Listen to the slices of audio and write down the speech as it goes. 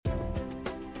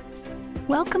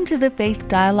Welcome to the Faith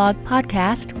Dialogue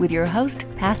podcast with your host,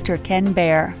 Pastor Ken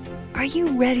Baer. Are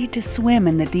you ready to swim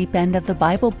in the deep end of the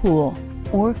Bible pool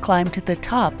or climb to the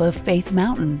top of Faith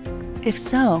Mountain? If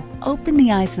so, open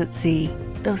the eyes that see,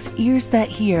 those ears that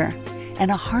hear,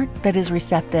 and a heart that is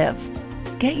receptive.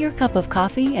 Get your cup of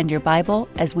coffee and your Bible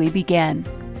as we begin.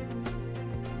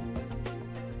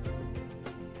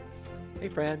 Hey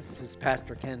friends, this is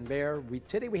Pastor Ken Baer.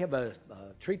 Today we have a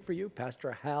treat for you.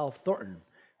 Pastor Hal Thornton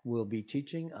will be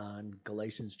teaching on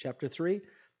Galatians chapter 3,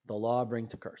 The Law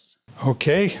Brings a Curse.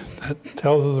 Okay, that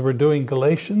tells us we're doing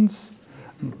Galatians.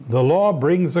 The law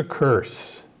brings a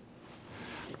curse.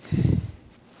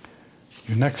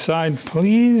 Your next slide,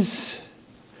 please.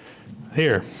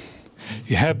 Here,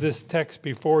 you have this text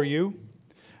before you.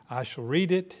 I shall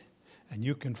read it, and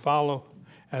you can follow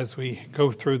as we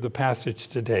go through the passage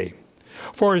today.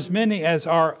 For as many as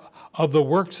are of the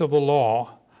works of the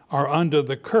law are under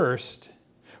the cursed,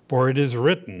 for it is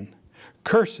written,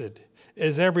 Cursed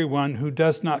is everyone who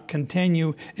does not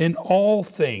continue in all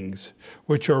things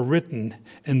which are written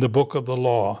in the book of the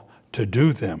law to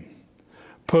do them.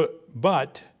 But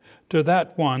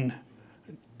that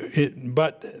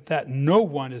no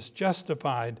one is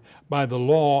justified by the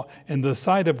law in the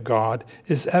sight of God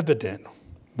is evident.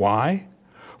 Why?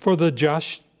 For the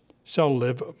just shall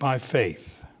live by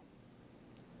faith.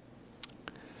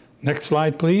 Next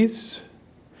slide, please.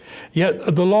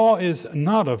 Yet the law is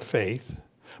not of faith,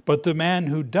 but the man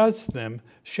who does them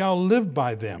shall live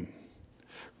by them.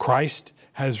 Christ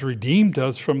has redeemed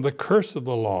us from the curse of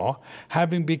the law,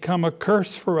 having become a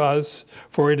curse for us,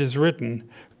 for it is written,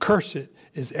 Cursed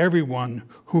is everyone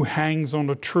who hangs on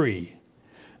a tree,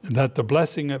 that the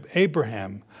blessing of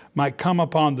Abraham might come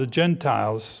upon the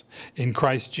Gentiles in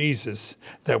Christ Jesus,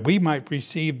 that we might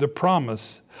receive the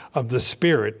promise of the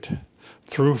Spirit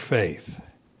through faith.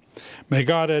 May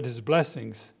God add his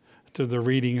blessings to the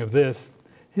reading of this,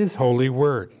 his holy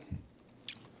word.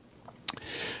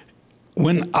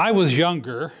 When I was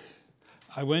younger,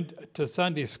 I went to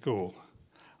Sunday school.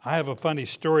 I have a funny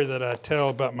story that I tell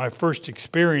about my first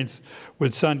experience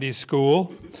with Sunday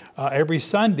school. Every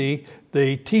Sunday,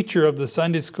 the teacher of the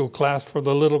Sunday school class for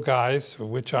the little guys, of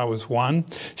which I was one,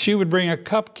 she would bring a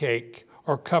cupcake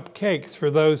or cupcakes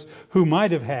for those who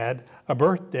might have had a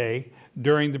birthday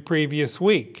during the previous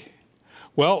week.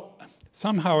 Well,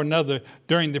 somehow or another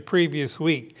during the previous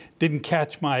week didn't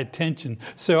catch my attention,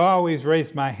 so I always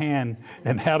raised my hand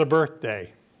and had a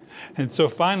birthday. And so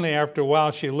finally, after a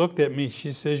while, she looked at me,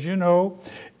 she says, you know,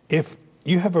 if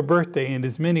you have a birthday in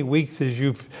as many weeks as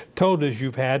you've told us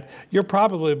you've had, you're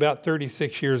probably about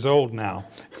 36 years old now.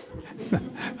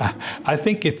 I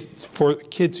think it's for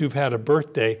kids who've had a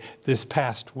birthday this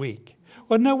past week.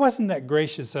 Well, no, wasn't that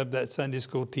gracious of that Sunday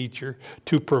school teacher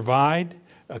to provide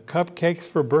cupcakes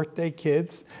for birthday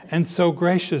kids, and so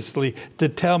graciously to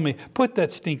tell me, put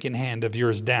that stinking hand of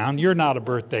yours down. You're not a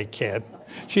birthday kid.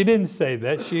 She didn't say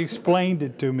that. She explained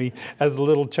it to me as a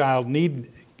little child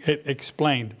needed it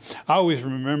explained. I always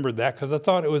remembered that because I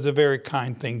thought it was a very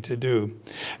kind thing to do.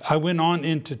 I went on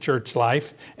into church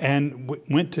life and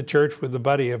went to church with a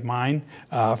buddy of mine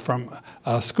from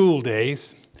school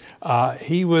days.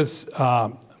 He was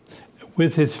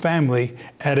with his family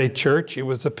at a church. It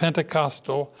was a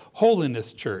Pentecostal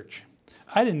holiness church.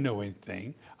 I didn't know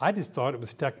anything. I just thought it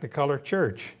was Technicolor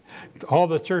church. All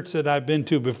the church that I've been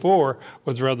to before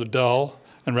was rather dull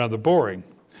and rather boring.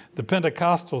 The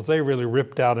Pentecostals, they really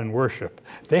ripped out in worship.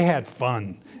 They had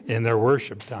fun in their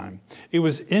worship time. It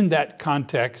was in that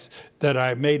context that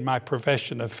I made my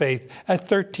profession of faith at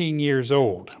 13 years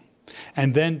old,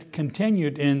 and then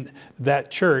continued in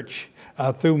that church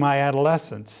through my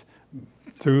adolescence,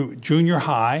 through junior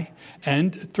high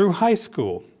and through high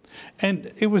school.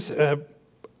 And it was a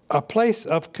place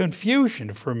of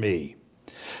confusion for me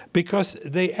because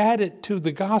they added to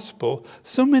the gospel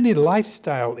so many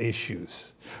lifestyle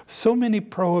issues, so many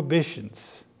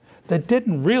prohibitions that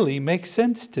didn't really make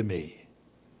sense to me.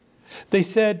 They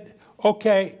said,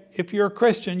 okay, if you're a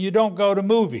Christian, you don't go to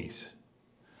movies.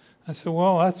 I said,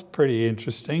 well, that's pretty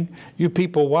interesting. You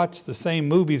people watch the same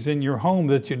movies in your home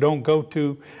that you don't go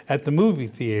to at the movie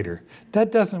theater.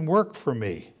 That doesn't work for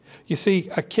me. You see,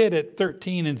 a kid at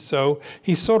 13 and so,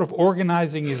 he's sort of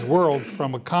organizing his world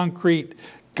from a concrete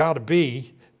gotta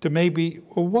be to maybe,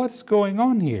 well, what's going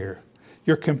on here?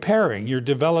 You're comparing, you're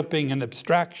developing an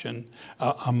abstraction,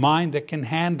 a mind that can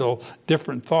handle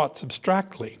different thoughts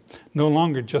abstractly, no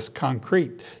longer just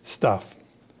concrete stuff.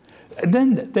 And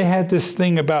then they had this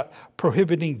thing about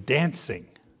prohibiting dancing.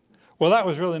 Well, that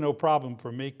was really no problem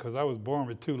for me because I was born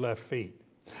with 2 left feet.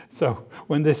 So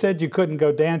when they said you couldn't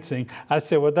go dancing, I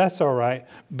said, well, that's all right.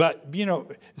 But,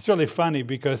 it's really funny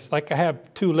because I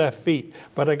have 2 left feet,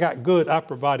 but I got good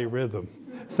upper body rhythm.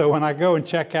 So when I go and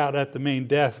check out at the main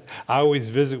desk, I always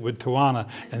visit with Tawana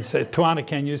and say, Tawana,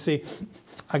 can you see?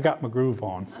 I got my groove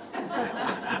on.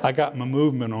 I got my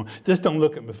movement on. Just don't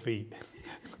look at my feet.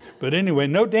 But anyway,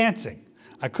 no dancing.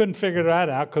 I couldn't figure that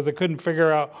out because I couldn't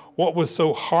figure out what was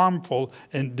so harmful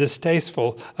and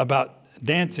distasteful about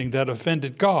dancing that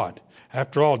offended God.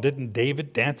 After all, didn't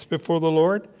David dance before the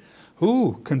Lord?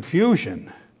 Ooh,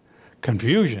 confusion.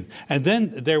 And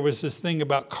then there was this thing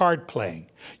about card playing.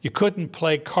 You couldn't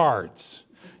play cards.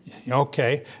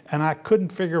 Okay, and I couldn't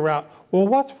figure out, well,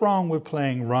 what's wrong with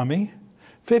playing rummy?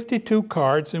 52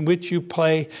 cards in which you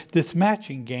play this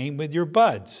matching game with your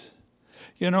buds.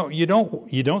 You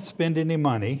don't spend any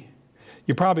money.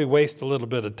 You probably waste a little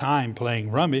bit of time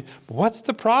playing rummy. But what's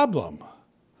the problem?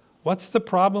 What's the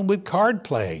problem with card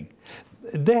playing?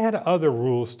 They had other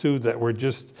rules too that were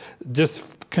just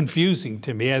confusing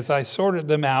to me as I sorted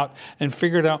them out and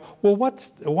figured out, well,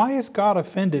 why is God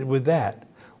offended with that?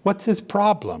 What's his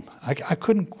problem? I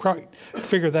couldn't quite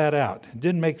figure that out. It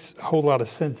didn't make a whole lot of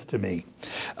sense to me.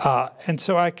 And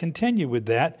so I continue with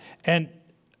that. And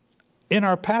in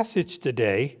our passage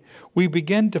today, we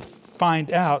begin to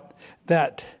find out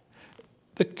that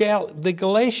the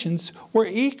Galatians were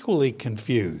equally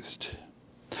confused.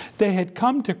 They had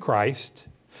come to Christ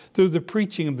through the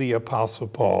preaching of the Apostle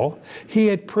Paul. He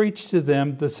had preached to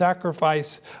them the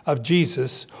sacrifice of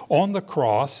Jesus on the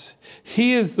cross.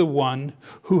 He is the one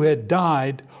who had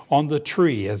died on the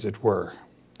tree, as it were.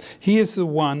 He is the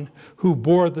one who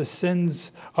bore the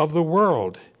sins of the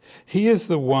world. He is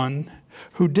the one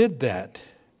who did that.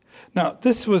 Now,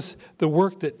 this was the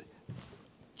work that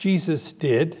Jesus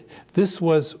did. This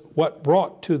was what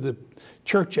brought to the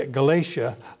church at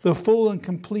Galatia the full and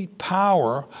complete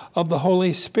power of the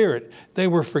Holy Spirit. They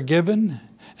were forgiven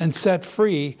and set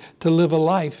free to live a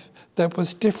life that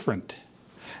was different.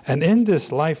 And in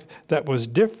this life that was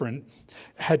different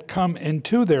had come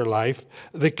into their life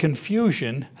the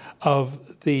confusion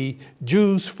of the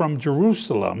Jews from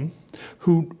Jerusalem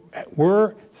who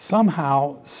were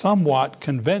somehow somewhat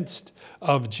convinced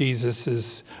of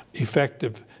Jesus's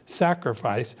effective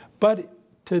sacrifice, but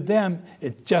to them,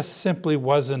 it just simply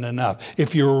wasn't enough.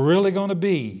 If you're really going to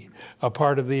be a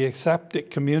part of the accepted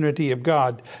community of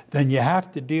God, then you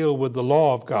have to deal with the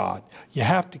law of God. You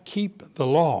have to keep the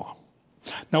law.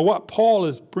 Now, what Paul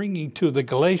is bringing to the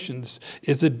Galatians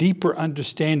is a deeper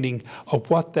understanding of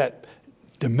what that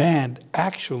demand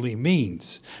actually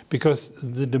means, because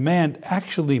the demand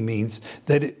actually means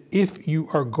that if you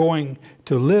are going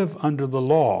to live under the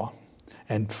law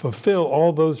and fulfill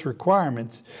all those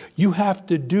requirements, you have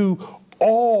to do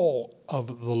all of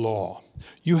the law.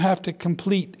 You have to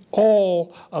complete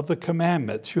all of the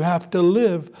commandments. You have to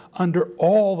live under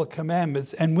all the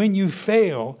commandments. And when you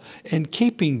fail in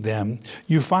keeping them,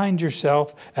 you find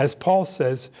yourself, as Paul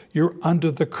says, you're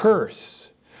under the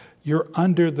curse. You're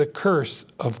under the curse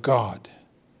of God.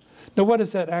 Now, what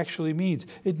does that actually mean?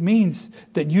 It means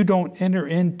that you don't enter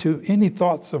into any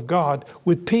thoughts of God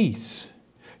with peace.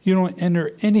 You don't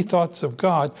enter any thoughts of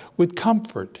God with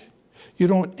comfort. You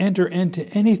don't enter into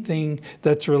anything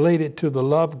that's related to the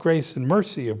love, grace, and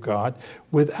mercy of God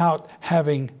without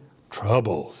having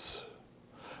troubles.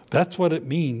 That's what it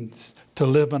means to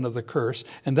live under the curse.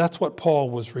 And that's what Paul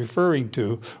was referring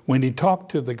to when he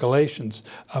talked to the Galatians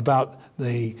about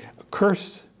the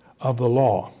curse of the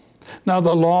law. Now,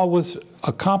 the law was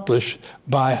accomplished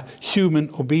by human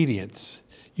obedience.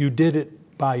 You did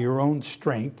it by your own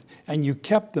strength, and you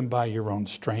kept them by your own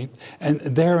strength, and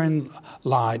therein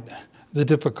lied the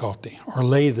difficulty, or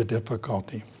lay the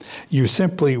difficulty. You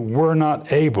simply were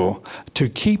not able to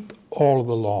keep all of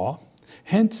the law.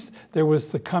 Hence, there was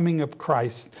the coming of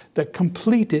Christ that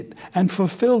completed and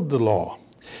fulfilled the law.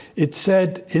 It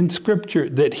said in Scripture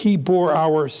that he bore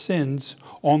our sins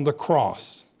on the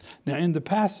cross. Now, in the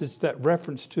passage, that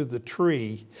reference to the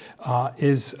tree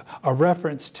is a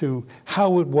reference to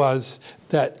how it was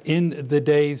that in the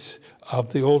days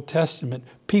of the Old Testament,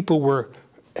 people were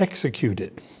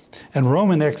executed. And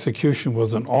Roman execution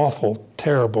was an awful,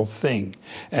 terrible thing.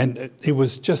 And it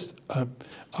was just a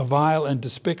vile and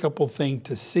despicable thing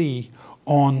to see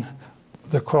on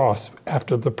the cross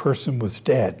after the person was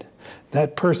dead.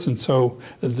 That person, so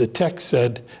the text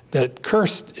said that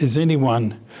cursed is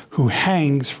anyone who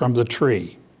hangs from the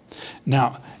tree.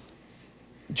 Now,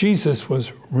 Jesus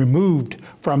was removed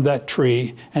from that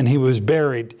tree and he was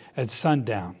buried at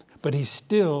sundown, but he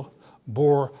still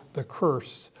bore the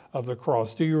curse of the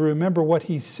cross. Do you remember what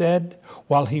he said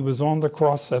while he was on the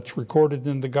cross? That's recorded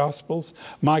in the Gospels.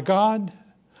 My God,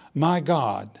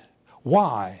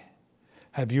 why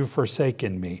have you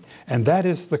forsaken me?" And that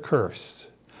is the curse,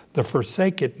 the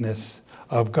forsakenness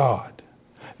of God.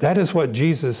 That is what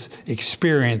Jesus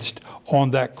experienced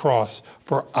on that cross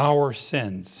for our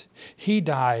sins. He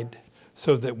died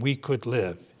so that we could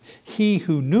live. He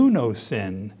who knew no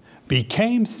sin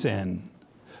became sin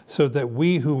so that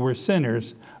we who were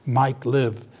sinners might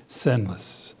live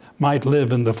sinless, might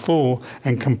live in the full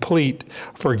and complete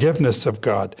forgiveness of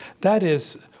God. That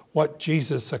is what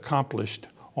Jesus accomplished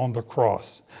on the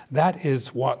cross. That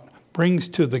is what brings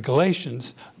to the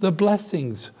Galatians the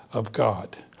blessings of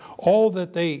God. All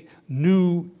that they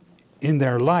knew in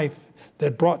their life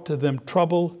that brought to them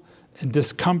trouble and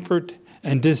discomfort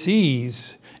and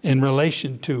dis-ease in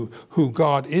relation to who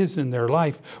God is in their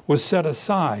life was set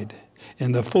aside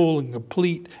in the full and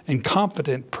complete and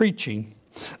confident preaching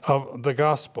of the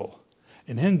gospel.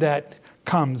 And in that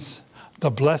comes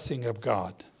the blessing of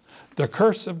God. The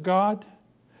curse of God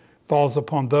falls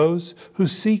upon those who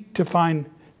seek to find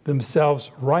themselves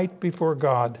right before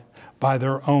God by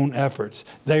their own efforts.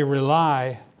 They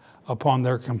rely upon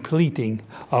their completing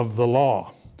of the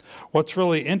law. What's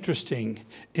really interesting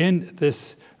in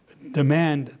this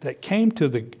demand that came to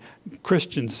the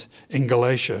Christians in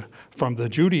Galatia from the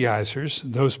Judaizers,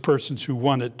 those persons who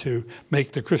wanted to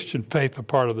make the Christian faith a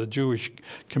part of the Jewish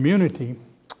community,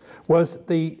 was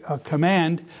the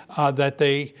command that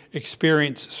they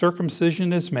experience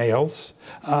circumcision as males,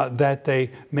 that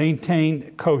they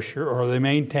maintain kosher, or they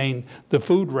maintain the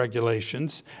food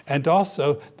regulations, and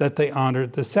also that they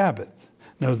honored the Sabbath.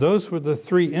 Now, those were the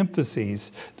three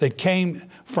emphases that came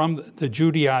from the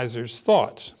Judaizers'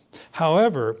 thoughts.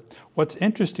 However, what's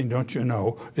interesting, don't you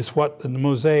know, is what the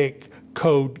Mosaic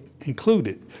Code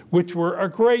included, which were a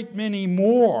great many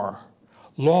more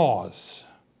laws.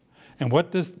 And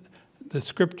what does the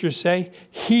scriptures say?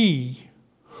 He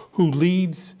who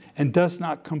leaves and does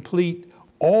not complete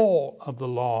all of the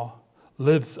law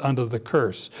lives under the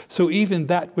curse. So even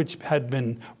that which had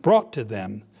been brought to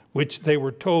them, which they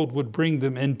were told would bring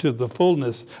them into the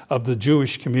fullness of the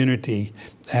Jewish community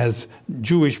as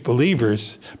Jewish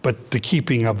believers, but the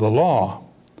keeping of the law,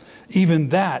 even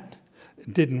that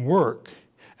didn't work,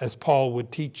 as Paul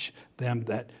would teach them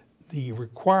that the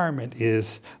requirement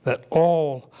is that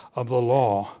all of the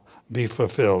law be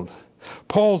fulfilled.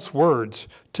 Paul's words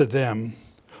to them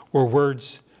were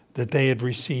words that they had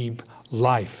received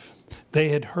life. They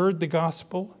had heard the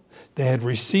gospel. They had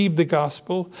received the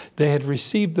gospel. They had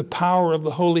received the power of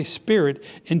the Holy Spirit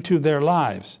into their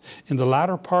lives. In the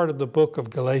latter part of the book of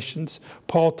Galatians,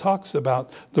 Paul talks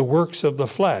about the works of the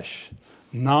flesh.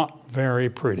 Not very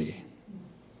pretty.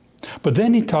 But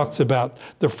then he talks about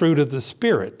the fruit of the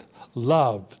Spirit: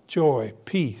 love, joy,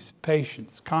 peace,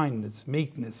 patience, kindness,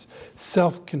 meekness,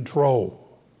 self-control.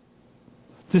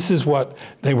 This is what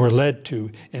they were led to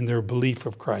in their belief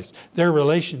of Christ. Their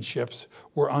relationships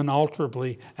were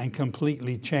unalterably and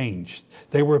completely changed.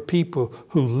 They were people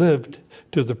who lived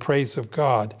to the praise of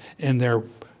God in their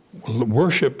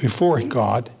worship before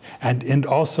God and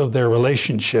also their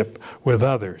relationship with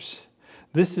others.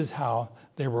 This is how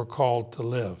they were called to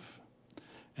live.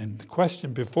 And the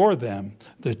question before them,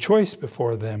 the choice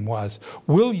before them was,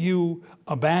 will you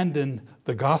abandon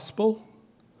the gospel?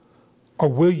 Or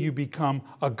will you become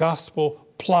a gospel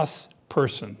plus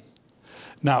person?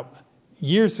 Now,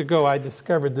 years ago, I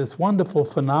discovered this wonderful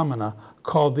phenomena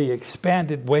called the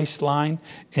expanded waistline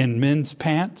in men's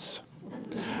pants.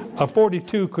 A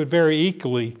 42 could very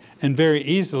equally and very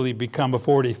easily become a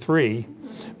 43.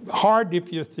 Hard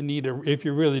if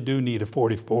you really do need a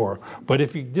 44. But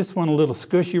if you just want a little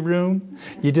squishy room,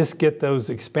 you just get those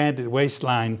expanded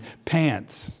waistline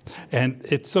pants. And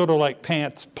it's sort of like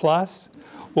pants plus.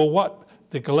 Well, what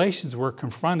the Galatians were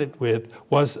confronted with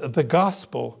was the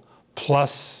gospel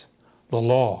plus the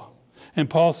law. And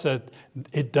Paul said,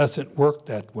 it doesn't work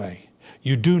that way.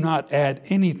 You do not add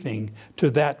anything to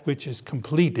that which is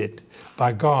completed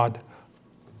by God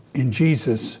in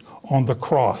Jesus on the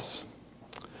cross.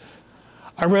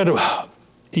 I read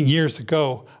years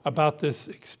ago about this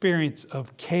experience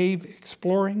of cave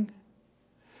exploring.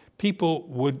 People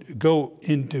would go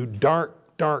into dark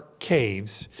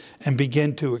caves and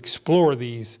begin to explore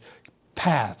these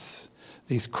paths,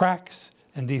 these cracks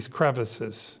and these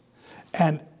crevices.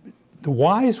 And the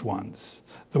wise ones,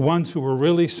 the ones who were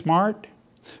really smart,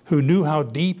 who knew how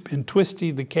deep and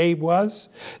twisty the cave was,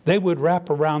 they would wrap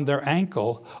around their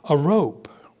ankle a rope.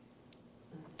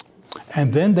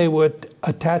 And then they would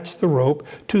attach the rope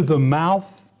to the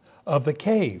mouth of the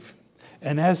cave.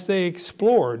 And as they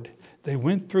explored, they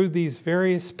went through these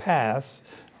various paths,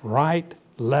 right,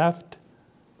 left,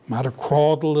 might have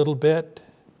crawled a little bit,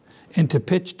 into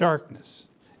pitch darkness,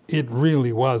 It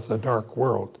really was a dark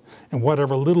world. And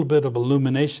whatever little bit of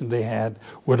illumination they had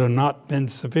would have not been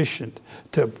sufficient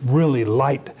to really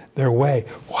light their way.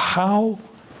 How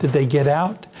did they get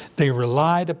out? They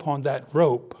relied upon that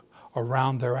rope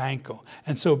around their ankle.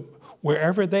 And so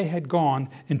wherever they had gone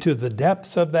into the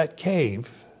depths of that cave,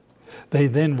 they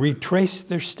then retraced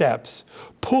their steps,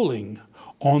 pulling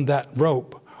on that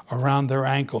rope around their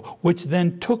ankle, which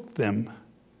then took them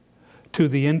to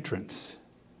the entrance.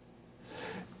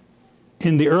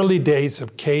 In the early days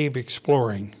of cave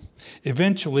exploring,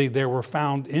 eventually there were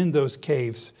found in those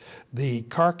caves the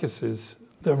carcasses,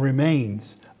 the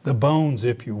remains, the bones,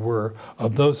 if you were,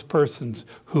 of those persons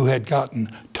who had gotten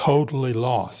totally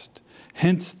lost.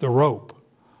 Hence the rope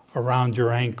around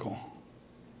your ankle.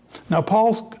 Now,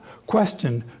 Paul's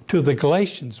question to the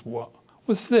Galatians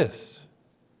was this: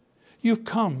 you've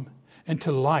come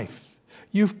into life.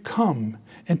 You've come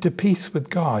into peace with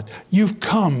God. You've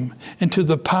come into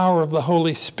the power of the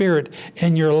Holy Spirit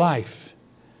in your life.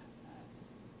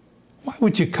 Why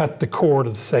would you cut the cord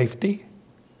of safety?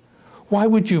 Why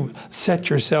would you set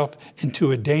yourself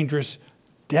into a dangerous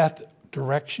death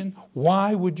direction?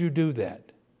 Why would you do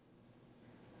that?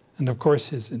 And of course,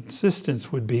 his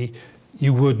insistence would be,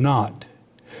 you would not.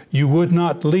 You would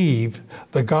not leave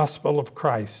the gospel of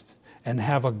Christ and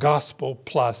have a gospel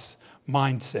plus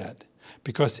mindset.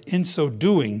 Because in so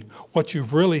doing, what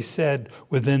you've really said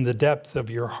within the depth of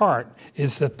your heart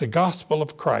is that the gospel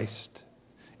of Christ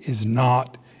is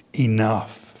not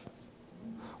enough.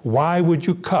 Why would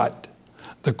you cut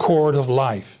the cord of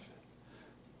life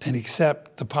and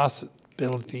accept the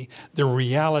possibility, the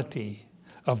reality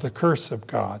of the curse of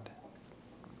God,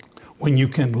 when you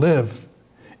can live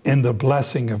in the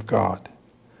blessing of God?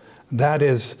 That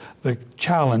is the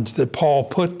challenge that Paul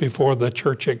put before the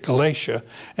church at Galatia,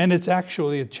 and it's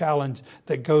actually a challenge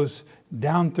that goes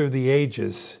down through the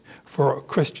ages for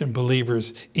Christian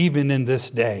believers. Even in this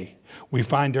day, we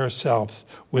find ourselves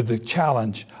with the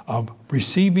challenge of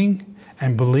receiving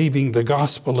and believing the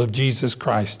gospel of Jesus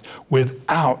Christ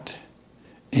without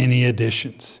any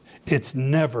additions. It's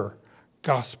never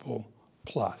gospel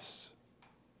plus.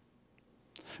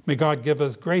 May God give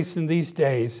us grace in these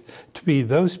days to be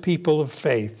those people of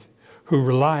faith who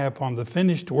rely upon the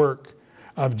finished work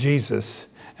of Jesus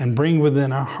and bring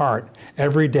within our heart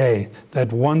every day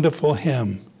that wonderful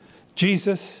hymn,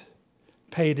 Jesus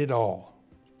paid it all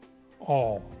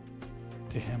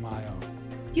to him I owe.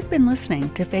 You've been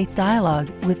listening to Faith Dialogue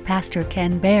with Pastor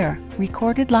Ken Baer,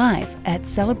 recorded live at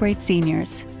Celebrate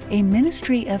Seniors, a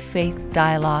ministry of Faith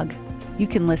Dialogue. You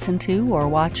can listen to or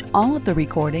watch all of the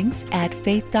recordings at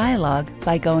Faith Dialogue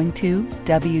by going to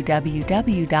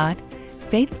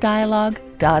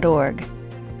www.faithdialogue.org.